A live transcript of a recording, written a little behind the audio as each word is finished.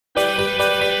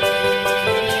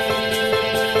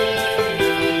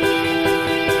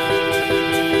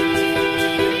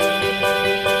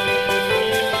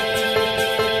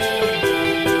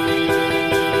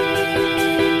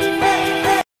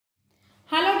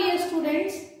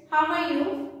How are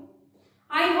you?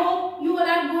 I hope you all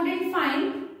are good and fine.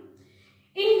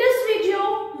 In this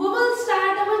video, we will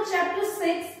start our chapter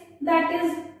 6, that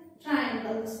is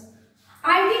triangles.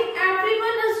 I think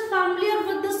everyone is familiar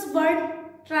with this word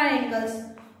triangles.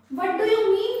 What do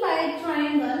you mean by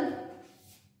triangle?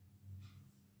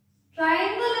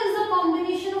 Triangle is a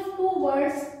combination of two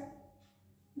words,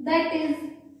 that is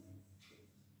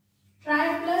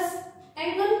tri plus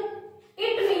angle.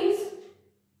 It means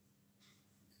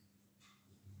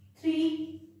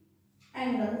three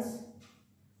angles.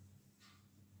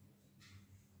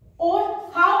 Or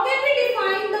how can we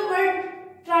define the word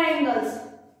triangles?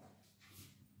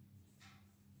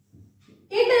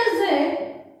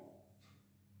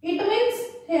 It means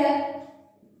here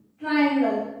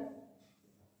triangle.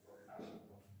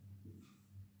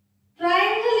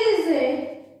 Triangle is a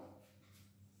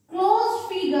closed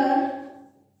figure.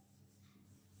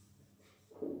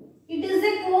 It is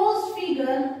a closed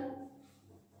figure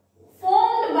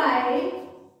formed by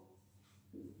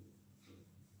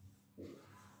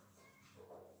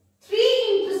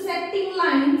three intersecting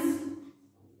lines.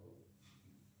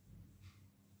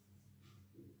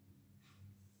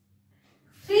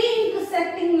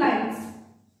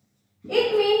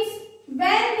 It means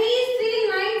when these three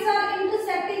lines are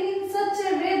intersecting in such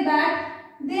a way that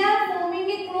they are forming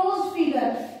a closed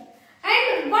figure.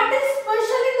 And what is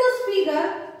special in this figure?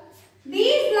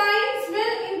 These lines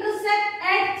will intersect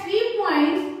at 3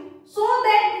 points so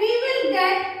that we will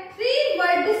get 3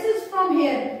 vertices from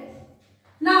here.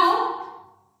 Now,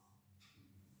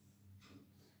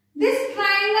 this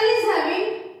triangle is having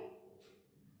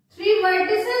 3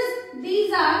 vertices.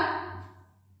 These are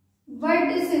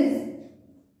vertices.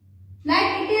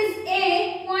 Like it is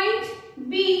A, point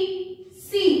B,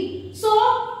 C. So,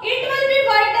 it will be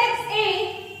vertex A,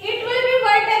 it will be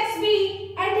vertex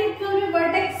B, and it will be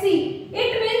vertex C.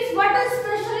 It means what is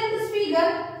special in this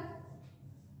figure?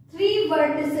 3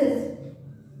 vertices.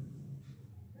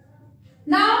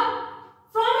 Now,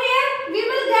 from here we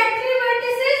will get 3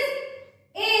 vertices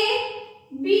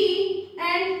A, B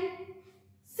and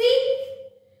C.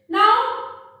 Now,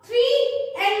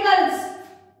 3 angles.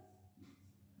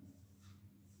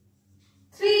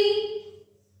 3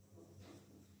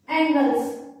 angles.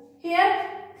 Here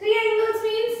 3 angles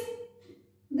means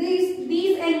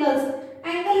these angles.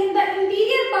 Angle in the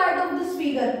interior part of this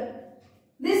figure.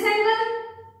 This angle,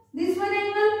 this one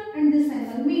angle and this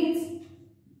angle means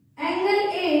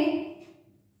angle A,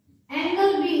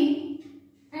 angle B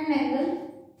and angle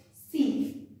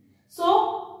C. So,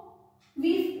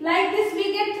 like this we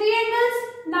get 3 angles.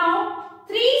 Now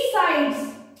 3 sides.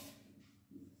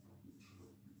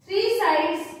 3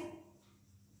 sides.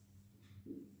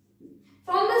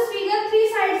 From this figure, 3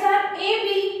 sides are AB,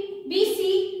 BC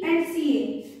and CA.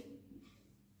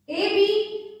 AB,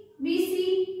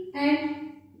 BC and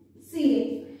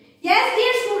CA. Yes,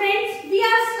 dear students, we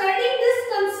are studying this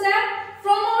concept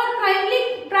from our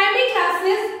primary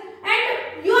classes, and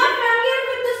you are familiar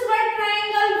with this word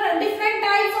triangle, different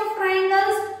types of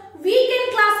triangles. We can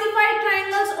classify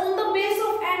triangles on the basis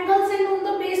of angles and on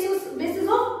the basis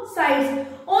of sides.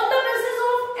 On the basis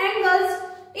of angles,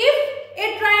 if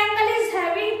a triangle is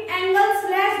having angles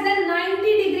less than 90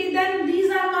 degree, then these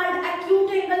are called acute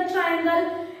angle triangle.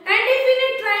 And if in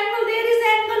a triangle there is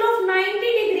angle of 90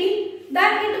 degree,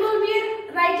 then it will be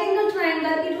a right angle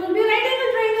triangle. It will be a right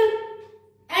angle triangle.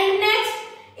 And next,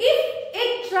 if a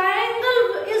triangle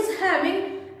is having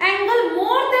angle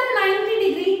more than 90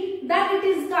 degree, then it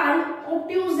is called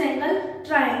obtuse angle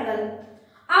triangle.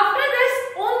 After this,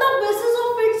 on the basis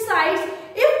of its sides,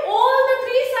 if all the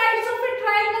 3 sides of a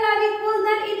triangle are equal,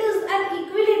 then it is an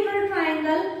equilateral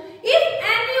triangle. If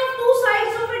any of 2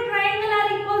 sides of a triangle are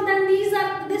equal, then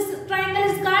this triangle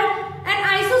is called an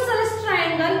isosceles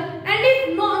triangle. And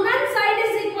if none side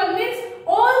is equal, means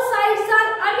all sides are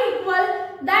unequal,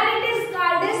 then it is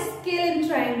called a scalene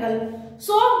triangle.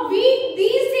 So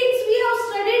these things we have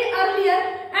studied earlier,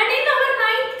 and in our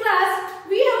 9th class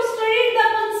we have studied the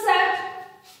concept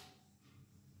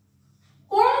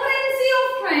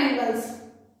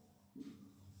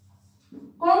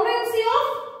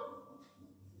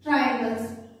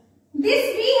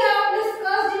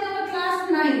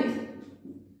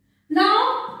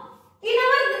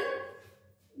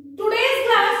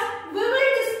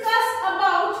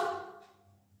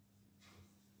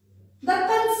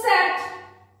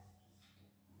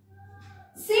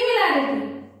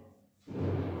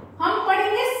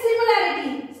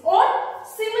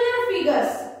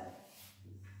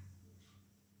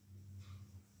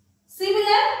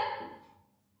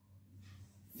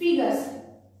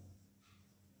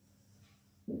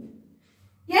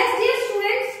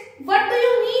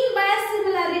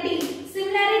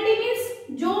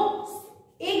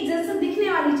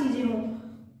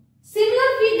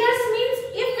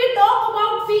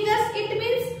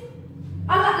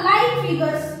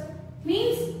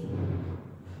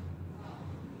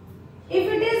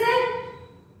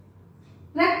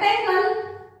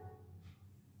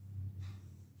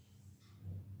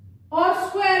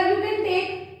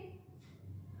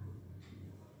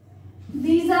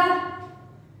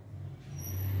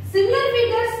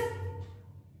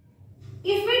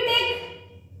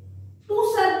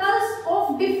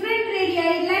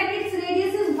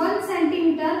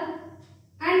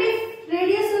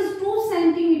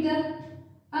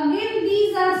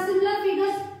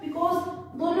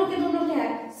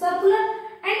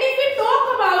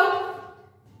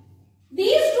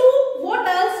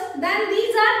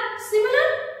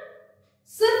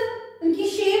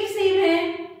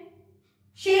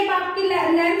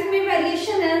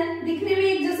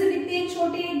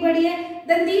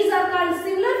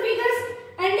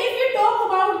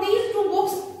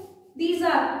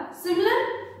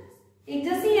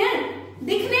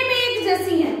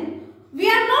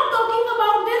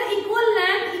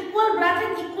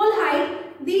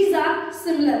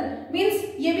similar. Means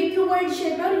ये भी cuboid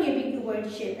shape है और ये भी cuboid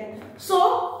shape है. So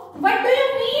what do you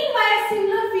mean by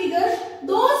similar figures?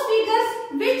 Those figures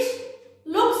which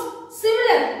looks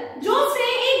similar, जो से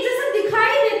एक जैसे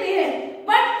दिखाई देते हैं,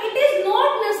 but it is not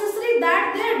necessary that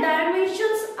their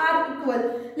dimensions are equal.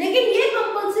 लेकिन ये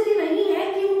कंपल्सरी नहीं है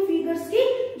कि उन फिगर्स की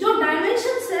जो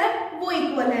डायमेंशंस है वो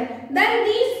इक्वल है. Then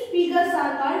these figures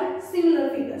are called similar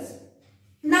figures.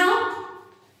 Now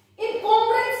in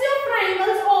congruency of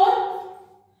triangles, or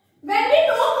when we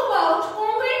talk about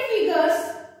congruent figures,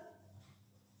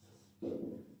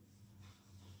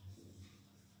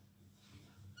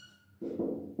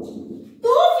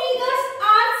 two figures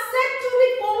are said to be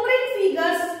congruent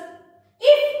figures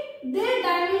if their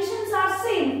dimensions are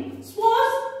same.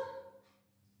 Suppose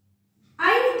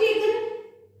I have taken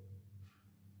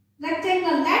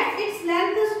rectangle that its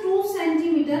length is 2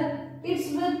 centimeter, its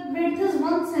width is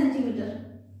 1 centimeter.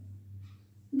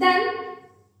 Then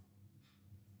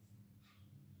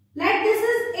let this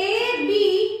is A,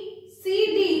 B, C,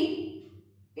 D.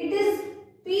 It is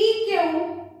P, Q,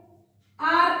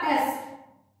 R, S.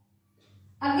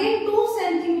 Again 2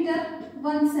 centimeter,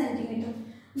 1 centimeter.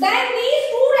 Then these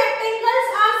two rectangles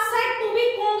are said to be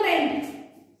congruent.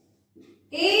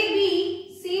 A,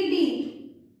 B, C,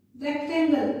 D.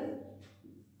 Rectangle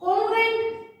congruent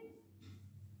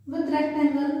with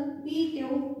rectangle P,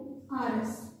 Q, R,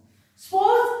 S.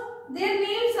 Suppose their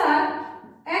names are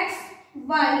X,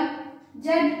 Y, Z,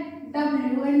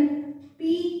 W and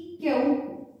P,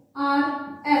 Q,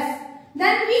 R, S.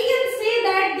 Then we can say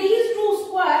that these two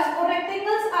squares or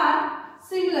rectangles are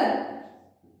similar.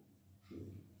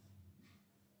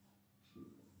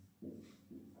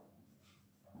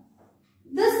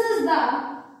 This is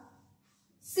the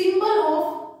symbol of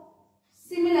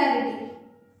similarity.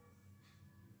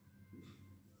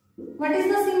 What is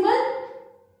the symbol?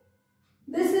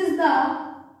 This is the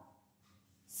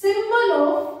symbol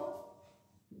of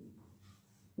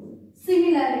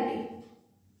similarity.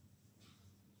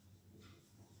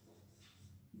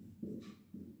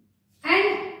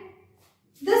 And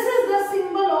this is the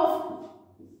symbol of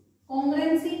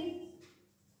congruency.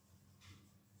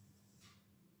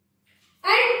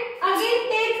 And again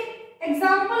take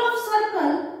example of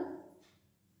circle.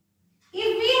 If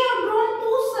we have drawn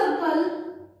two circles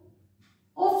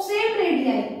of same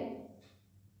radii,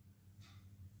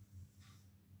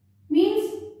 means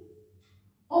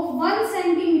of 1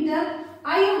 centimeter,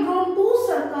 I have drawn two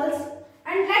circles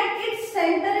and let its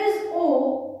center is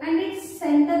O and its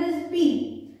center is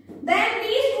P. Then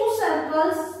these two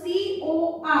circles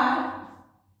COR,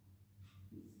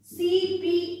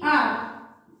 CPR,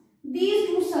 these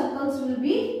two circles will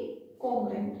be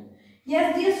congruent.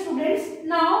 Yes, dear students,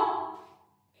 now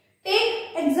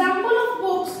take example of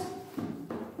books.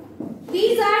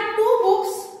 These are two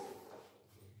books.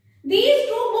 These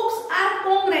two books are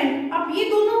congruent. अब ये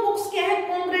दोनों books क्या है?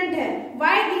 Congruent है.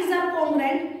 Why these are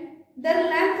congruent? Their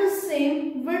length is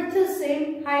same, width is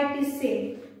same, height is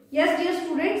same. Yes, dear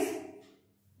students.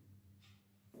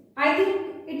 I think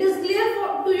it is clear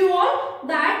to you all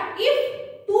that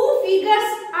if two figures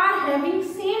are having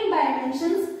same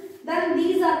dimensions, then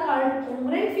these are called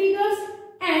congruent figures.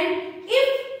 And if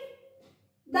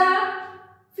the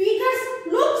figures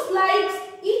looks like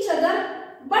each other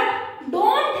but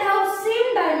don't have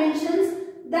same dimensions,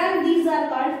 then these are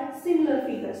called similar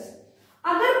figures.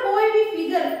 अगर कोई भी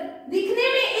figure दिखने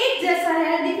में एक जैसा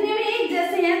है, दिखने में एक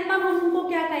जैसे हैं, तब हम उनको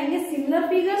क्या कहेंगे? Similar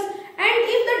figures. And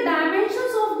if the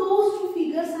dimensions of those two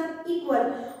figures are equal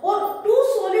और to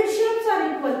solid shapes are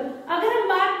equal, अगर हम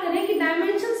बात करें कि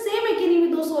डायमेंशन सेम है कि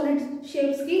नहीं दो सॉलिड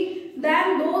शेप्स की,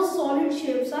 then those solid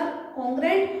shapes are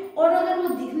congruent. और अगर वो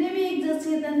दिखने में एक जैसे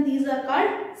है, then these are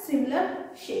called similar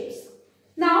shapes.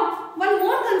 Now one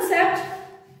more concept.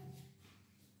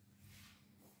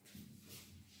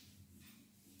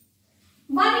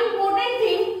 One important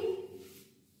thing,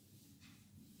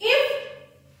 if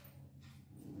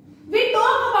we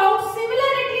talk about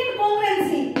similarity and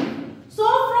congruency, so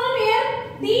from here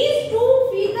these two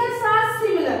figures are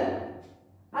similar.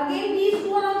 Again these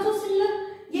two are also similar.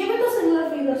 ये भी तो similar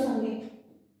figures होंगे,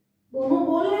 दोनों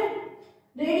गोल है,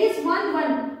 radius 1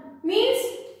 1 means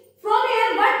from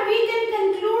here what we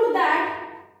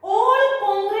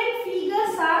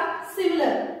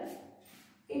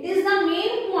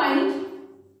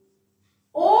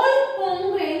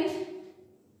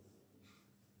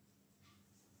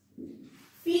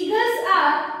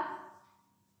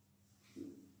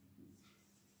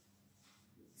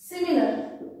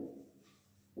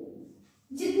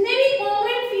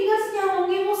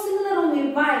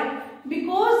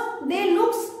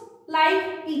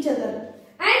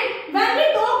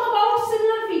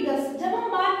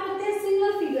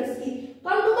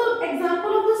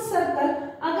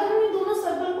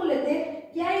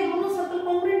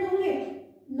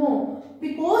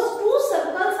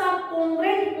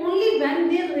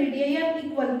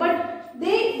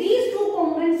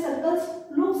circles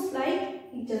looks like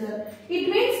each other. It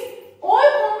means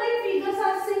all congruent figures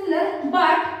are similar,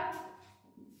 but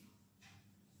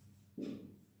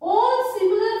all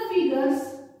similar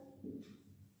figures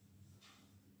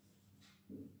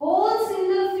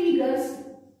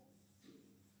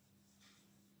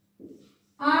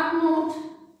are not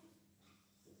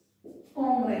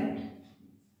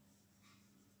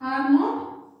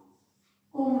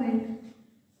congruent.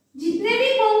 जितने भी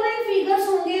congruent figures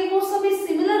होंगे वो सभी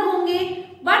similar होंगे,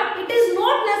 but it is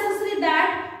not necessary that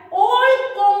all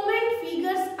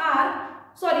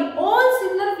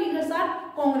similar figures are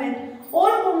congruent.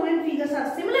 All congruent figures are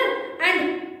similar, and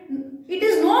it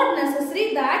is not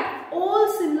necessary that all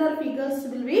similar figures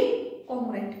will be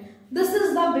congruent. This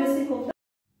is the basic of the.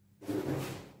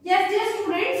 Yes, dear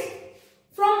students,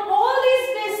 from all these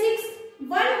basics,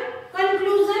 one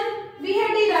conclusion we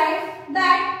have derived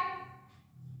that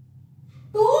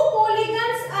two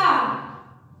polygons are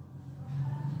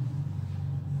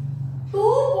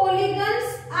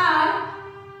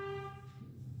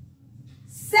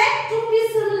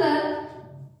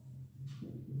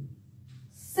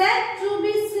said to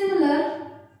be similar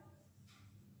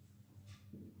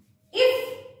if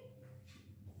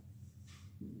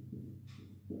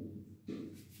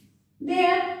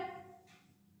their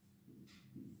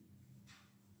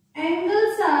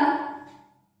angles are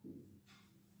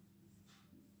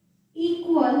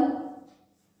equal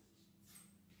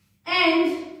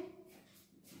and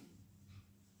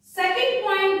second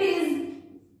point is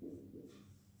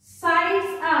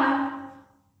sides are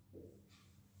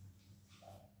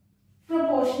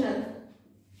proportional.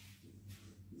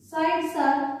 Sides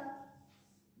are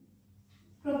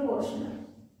proportional.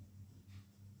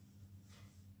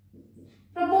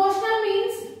 Proportional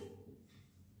means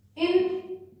in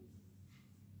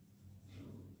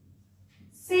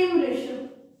same ratio.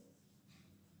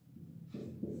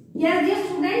 Yes, dear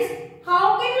students,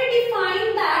 how can we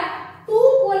define that two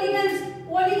polygons?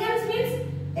 Polygons means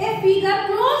a figure,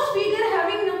 closed figure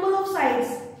having number of sides.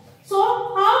 So,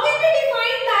 how can we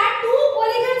define that two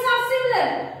polygons are similar?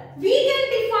 We can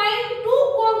define two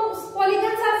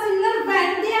polygons are similar when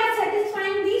they are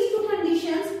satisfying these two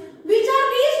conditions. Which are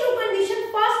these two conditions?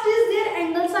 First is their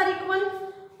angles are equal.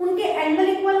 उनके angle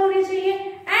equal होने चाहिए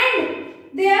and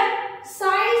their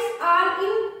sides are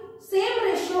in same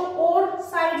ratio or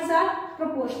sides are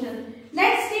proportional.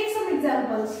 Let's take some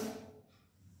examples.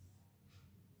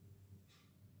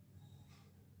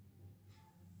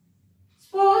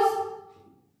 Suppose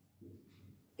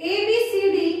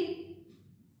ABCD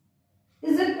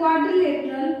is a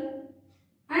quadrilateral,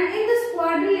 and in this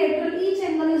quadrilateral each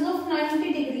angle is of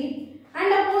 90 degree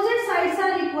and opposite sides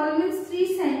are equal, means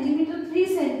 3 centimeter, 3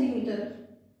 centimeter,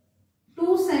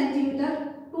 2 centimeter,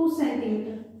 2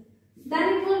 centimeter.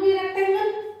 Then it will be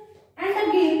rectangle. And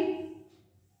again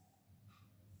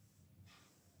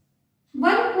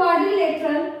one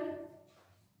quadrilateral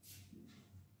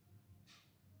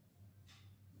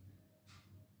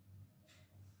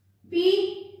P,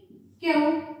 Q,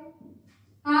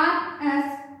 R,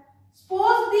 S.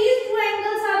 Suppose these two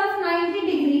angles are of 90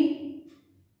 degree.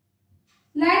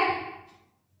 Let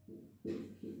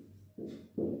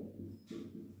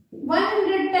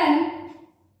 110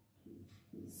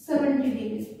 70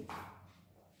 degree.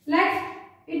 Let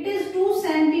it is 2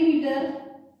 centimeter,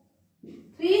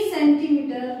 3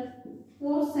 centimeter,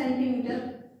 4 centimeter,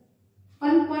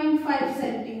 1.5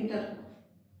 centimeter.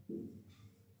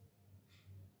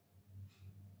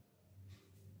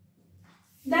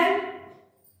 Then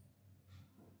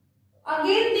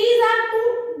again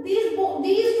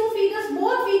these two figures,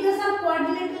 both figures are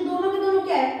quadrilateral. दोनों के दोनों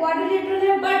क्या है? Quadrilateral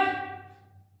है, but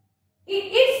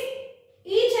it's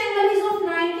each angle is of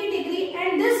 90 degree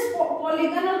and this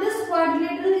polygon or this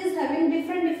quadrilateral is having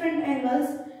different angles.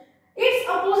 Its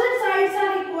opposite sides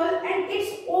are equal and its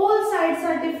all sides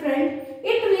are different.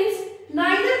 It means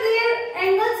neither their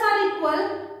angles are equal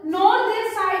nor their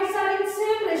sides are in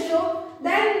same ratio.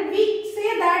 Then we say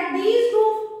that these two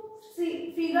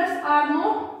figures are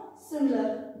not similar.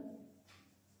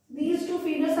 These two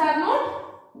figures are not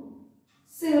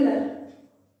similar.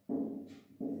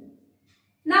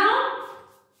 Now,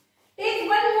 take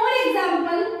one more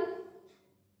example.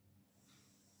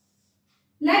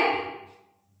 Let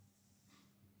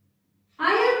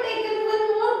I have taken one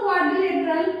more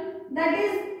quadrilateral, that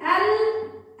is L,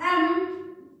 M,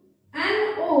 N,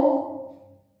 O.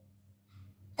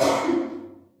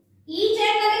 Each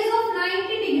angle is of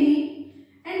 90 degree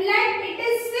and let it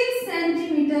is 6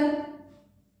 centimeter,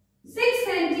 6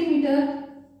 centimeter,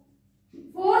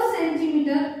 4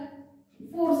 centimeter,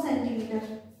 4 centimeter.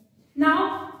 Now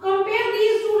compare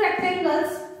these two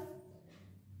rectangles.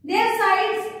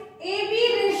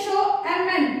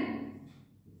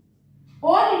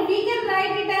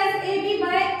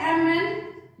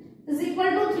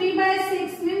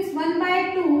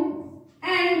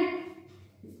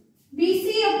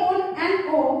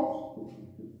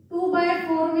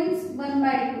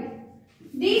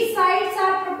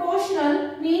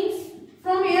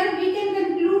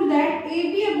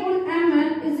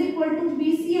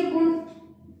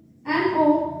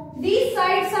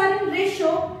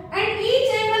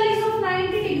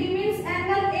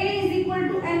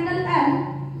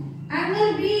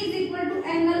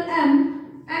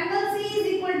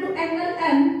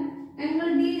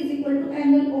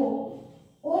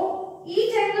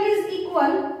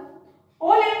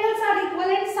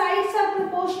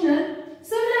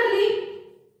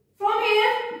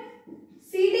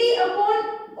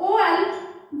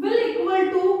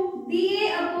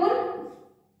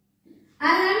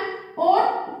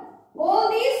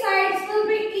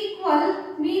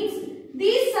 equal means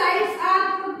these sides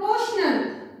are proportional.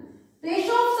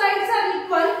 Ratio of sides are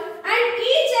equal and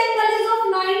each angle is of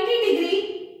 90 degree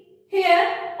here,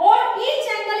 or each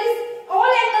angle is,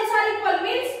 all angles are equal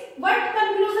means what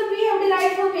conclusion we have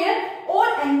derived from here?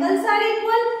 All angles are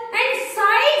equal and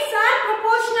sides are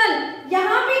proportional.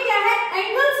 यहाँ पे क्या है?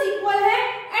 Angles equal है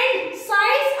and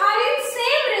sides are in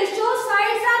same ratio,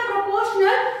 sides are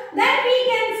proportional. Then we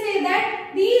can say that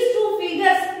these two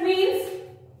figures means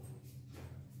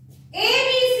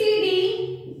ABCD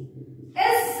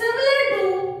is similar to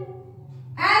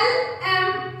LM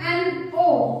and O.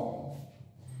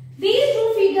 These two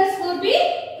figures will be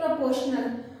proportional.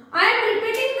 I am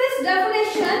repeating this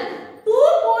definition. Two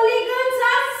polygons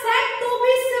are said to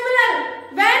be similar.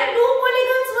 When two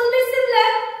polygons will be similar,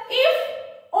 if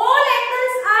all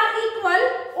angles are equal,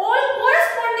 all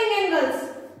corresponding angles,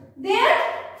 their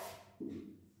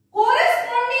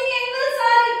corresponding angles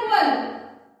are equal.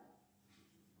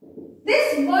 This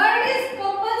word is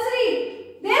compulsory.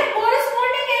 Their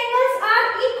corresponding angles are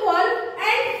equal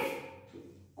and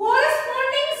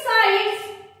corresponding sides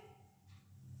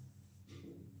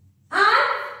are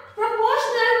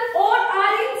proportional or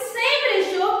are in same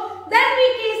ratio. Then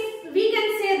we can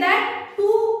say that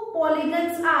two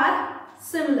polygons are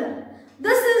similar.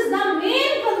 This is the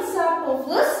main concept of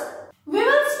this. We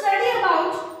will study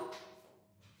about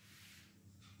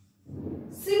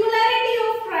similarity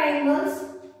of triangles,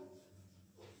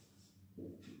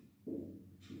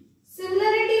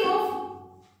 similarity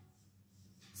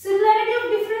of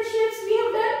different shapes we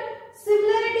have done,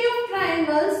 similarity of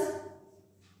triangles.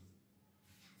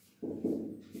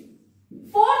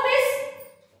 For this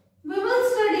we will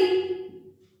study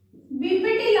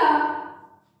BPT law.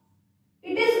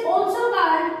 It is also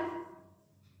called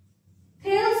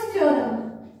Thales theorem.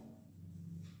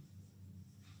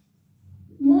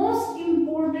 Most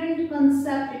important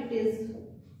concept it is.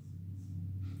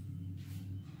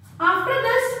 After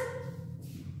this,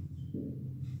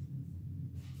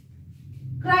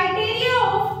 criteria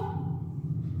of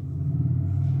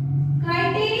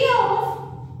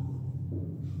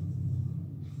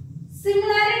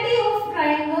similarity of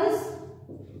triangles.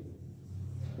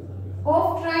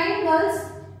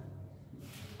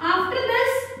 After this,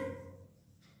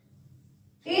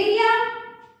 area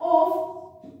of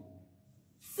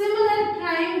similar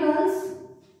triangles.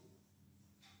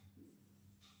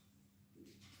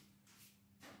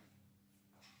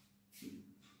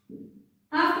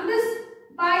 After this,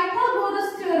 Pythagoras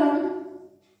theorem,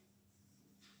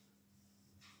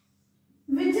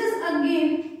 which is again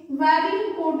very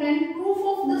important. Proof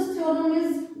of this theorem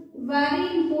is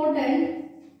very important.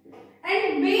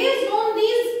 And based on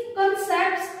these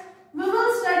concepts, we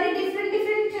will study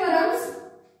different theorems,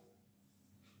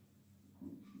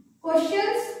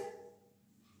 questions.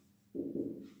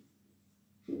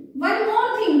 One more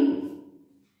thing.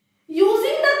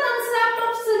 Using the concept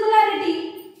of similarity,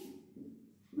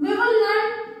 we will learn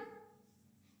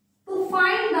to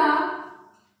find the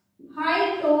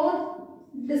height or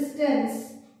distance.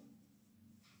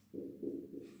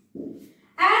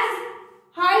 As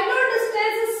height or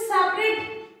distance is separate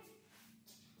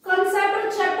concept or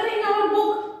chapter in our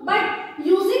book, but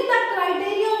using the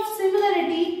criteria of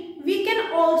similarity, we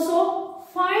can also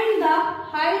find the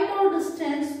height or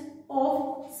distance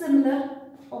of similar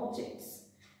objects.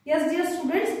 Yes, dear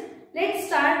students, let's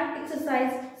start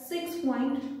exercise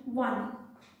 6.1.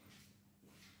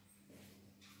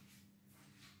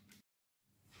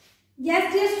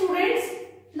 Yes, dear students,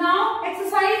 now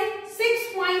exercise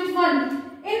 6.1.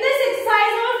 In this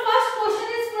exercise, our first question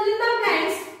is fill in the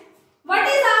blanks. What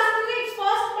is asked in its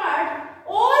first part?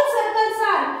 All circles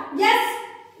are. Yes,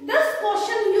 this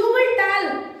question you will tell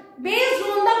based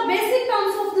on the basic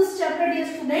terms of this chapter, dear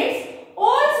students.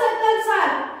 All circles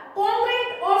are congruent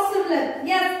or similar.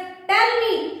 Yes, tell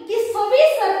me कि सभी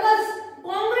circles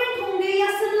congruent होंगे या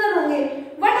similar होंगे.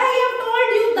 But I have told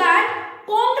you that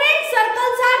congruent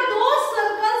circles are those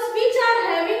circles which are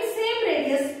having same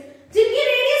radius. जिनकी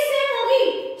radius same होगी,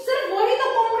 सिर्फ वही तो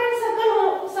congruent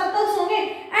circles होंगे.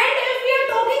 And if we are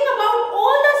talking about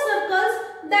all the circles,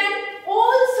 then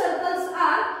all circles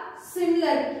are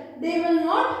similar. They will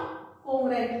not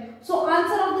congruent. So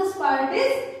answer of this part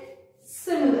is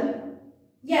similar.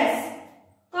 Yes.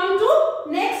 Come to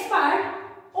next part.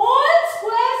 All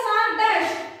squares are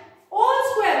dashed. All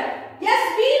square. Yes,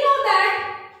 we know that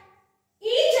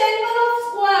each angle of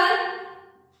square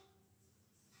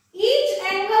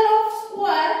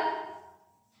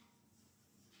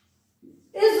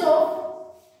is of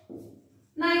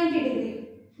 90 degree.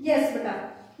 Yes,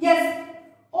 beta. Yes.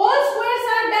 All squares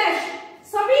are dashed.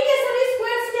 सभी के सभी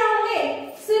squares क्या होंगे?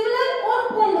 Similar और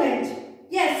congruent.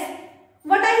 Yes.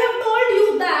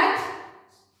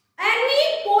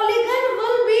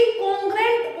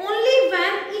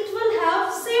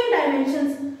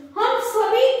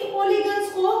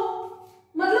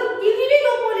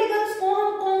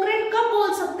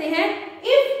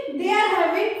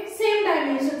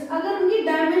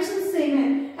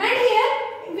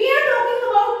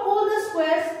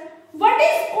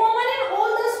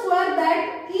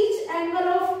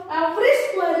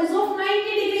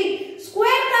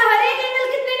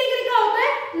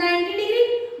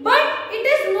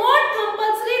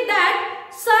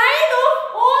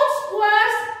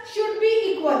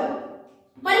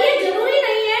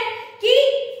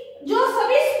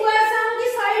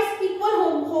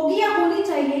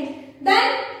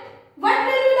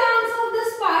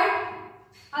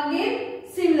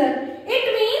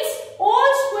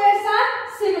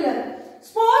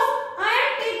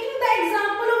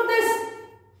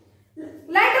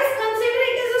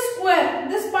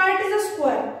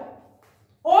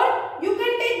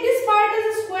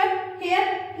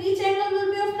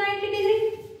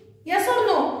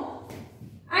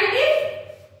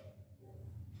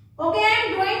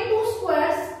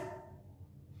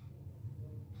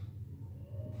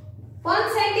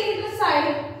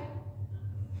 side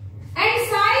and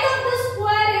side of the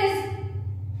square is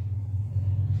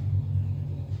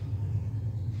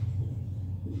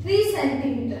 3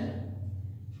 centimeter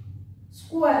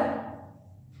square.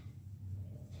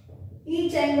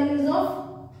 Each angle is of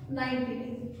 90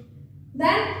 degree.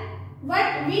 Then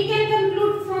what we can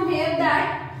conclude from here that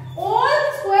all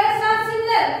squares are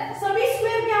similar. सभी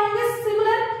square क्या होंगे?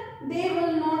 Similar. They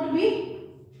will not be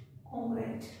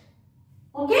congruent.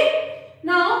 Okay.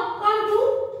 Now come to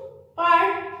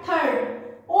part third.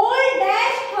 All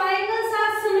dash triangles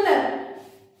are similar.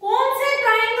 कौन से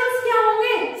triangles क्या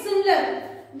होंगे? Similar.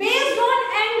 Based on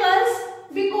angles,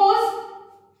 because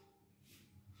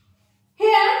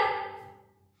here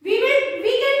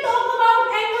we can talk about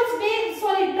triangles based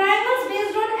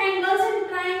on angles and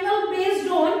triangle based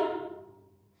on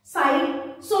side.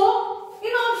 So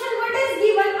in option what is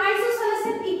given? Isosceles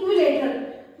and equilateral.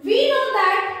 We know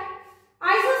that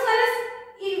isosceles,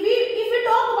 if we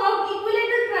talk about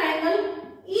equilateral triangle,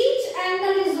 each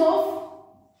angle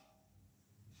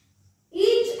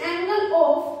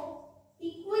of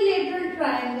equilateral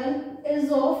triangle is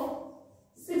of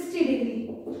 60 degree.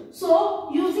 So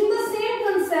using the same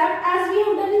concept as we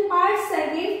have done in part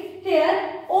second, here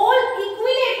all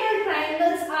equilateral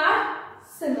triangles are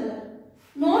similar,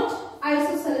 not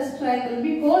isosceles triangle,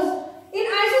 because in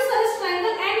isosceles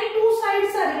triangle any two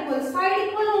sides are equal. Side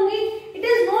equal only. It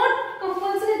is not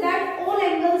compulsory that all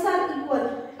angles are equal.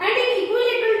 And in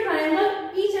equilateral triangle,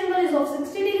 each angle is of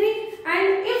 60 degree. And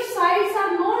if sides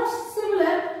are not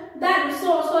similar, then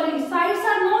sides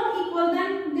are not equal,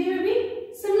 then they will be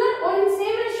similar or in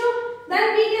same ratio. Then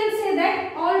we can say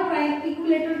that all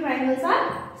equilateral triangles are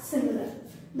similar.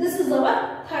 This is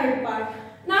our third part.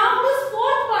 Now this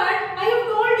fourth part, I have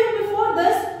told you before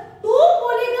this, two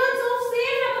polygons of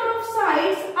same number of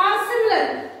sides are similar.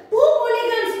 Two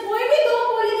polygons, कोई भी दो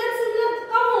polygons similar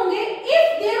कब होंगे? If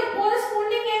their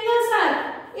corresponding angles are.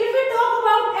 If we talk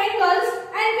about angles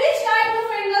and which type of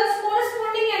angles,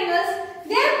 corresponding angles,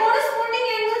 their corresponding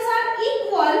angles are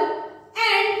equal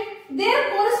and their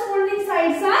corresponding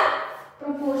sides are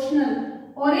proportional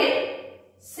or in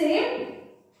same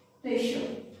ratio.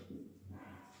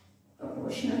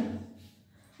 Proportional.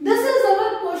 This is our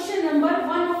question number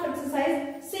 1 of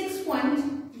exercise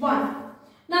 6.1.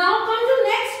 Now come to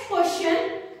next question.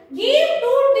 Give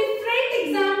two different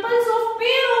examples of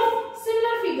pair of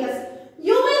similar figures.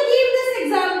 You will give this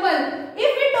example.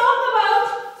 If we talk about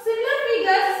similar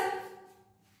figures,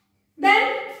 then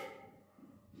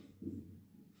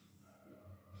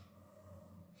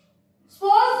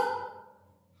suppose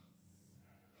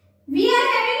we are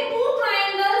having two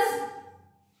triangles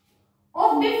of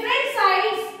different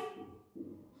sides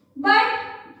but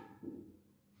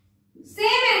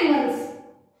same angles.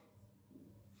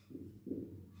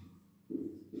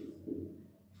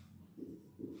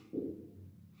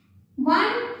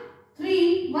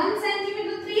 One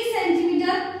centimeter, 3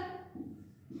 centimeter,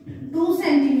 2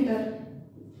 centimeter,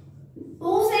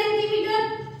 2 centimeter,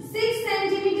 6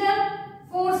 centimeter,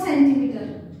 4 centimeter.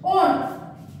 Or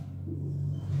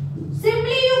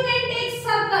simply you can take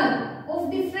circle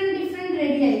of different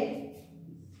radii.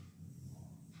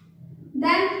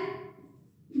 Then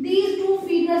these two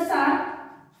figures are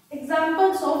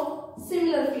examples of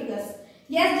similar figures.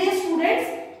 Yes, dear students,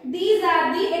 these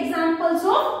are the examples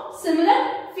of similar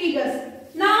figures.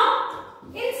 Now,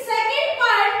 in second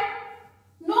part,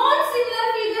 non-similar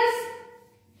figures.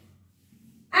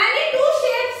 Any two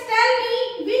shapes, tell me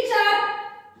which are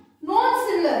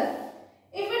non-similar.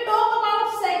 If we talk about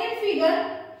second figure,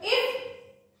 if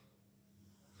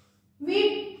we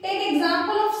take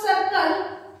example of circle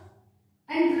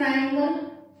and triangle,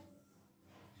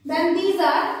 then these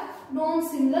are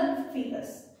non-similar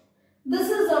figures. This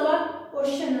is our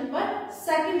question number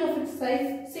 2 of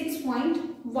exercise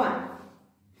 6.1.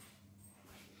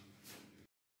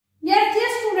 Yes,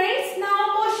 dear students, now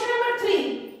question number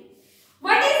 3.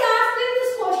 What is asked in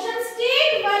this question?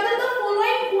 State whether the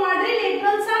following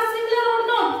quadrilaterals are similar or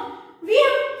not. We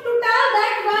have to tell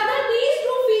that whether these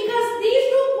two figures, these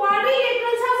two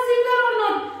quadrilaterals are similar or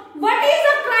not. What is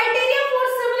the criteria for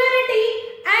similarity?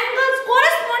 Angles,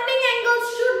 corresponding angles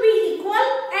should be equal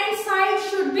and sides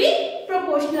should be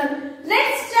proportional.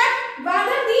 Let's check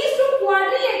whether these two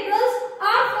quadrilaterals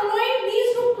are following these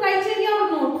two criteria or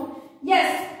not.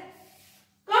 Yes.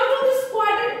 Come to this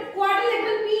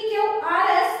quadrilateral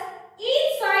PQRS. Each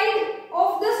side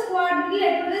of this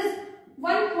quadrilateral is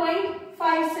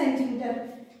 1.5 centimeter.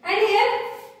 And here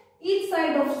each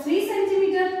side of 3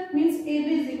 centimeter means AB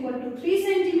is equal to 3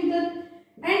 centimeter.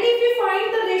 And if we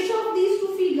find the ratio of these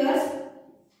two figures,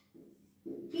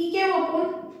 PQ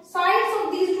upon sides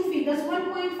of these two figures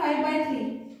 1.5 by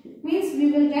 3. means we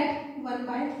will get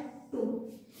 1/2.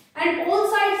 And all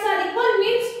sides are equal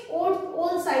means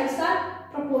all sides are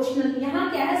proportional. यहाँ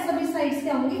क्या है, सभी sides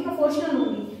क्या होंगी, proportional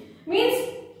होंगी. Means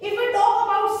if we talk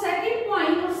about second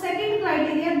point or second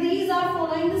criteria, these are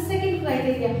following the second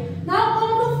criteria. Now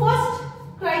come to first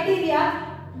criteria,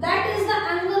 that is the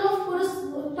angle of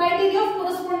criteria of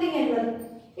corresponding angle.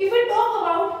 If we talk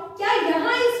about, क्या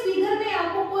यहाँ इस figure में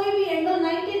आपको कोई भी angle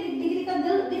 90 degree का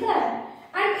दिख रहा है?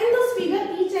 And in this figure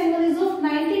each angle is of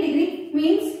 90 degree,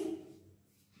 means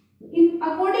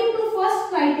according to first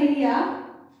criteria,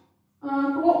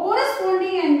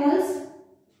 corresponding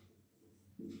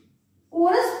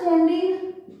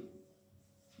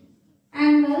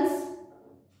angles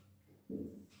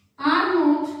are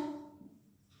not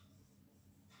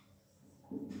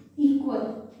equal.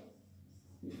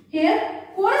 Here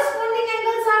corresponding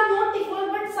angles are not equal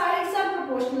but sides are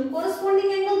proportional. Corresponding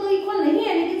angle तो equal नहीं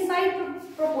है लेकिन side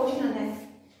proportional है.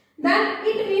 Then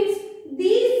it means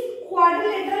these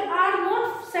quadrilateral are not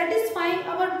satisfying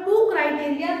our two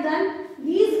criteria, then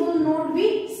these will not be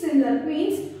similar.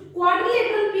 Means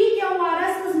quadrilateral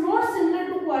PQRS is not similar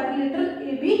to quadrilateral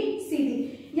ABCD.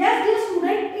 Yes dear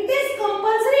student, it is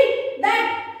compulsory that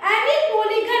any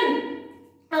polygon,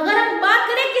 अगर हम बात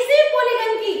करें किसी भी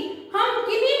polygon की, हम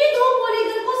किन्हीं भी दो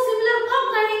polygon को similar कब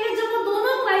कहेंगे, जब वो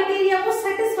दोनों criteria को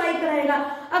satisfy कराएगा.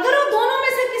 अगर वो दोनों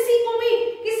में से किसी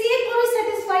एक को भी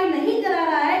satisfy नहीं करा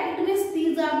रहा है, it means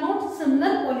these are not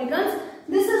similar polygons.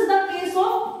 This is the case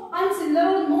of unsimilar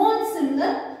or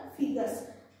non-similar figures.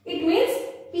 It means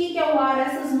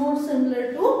PQRS is not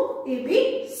similar to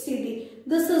ABCD.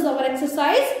 This is our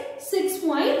exercise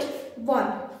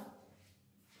 6.1.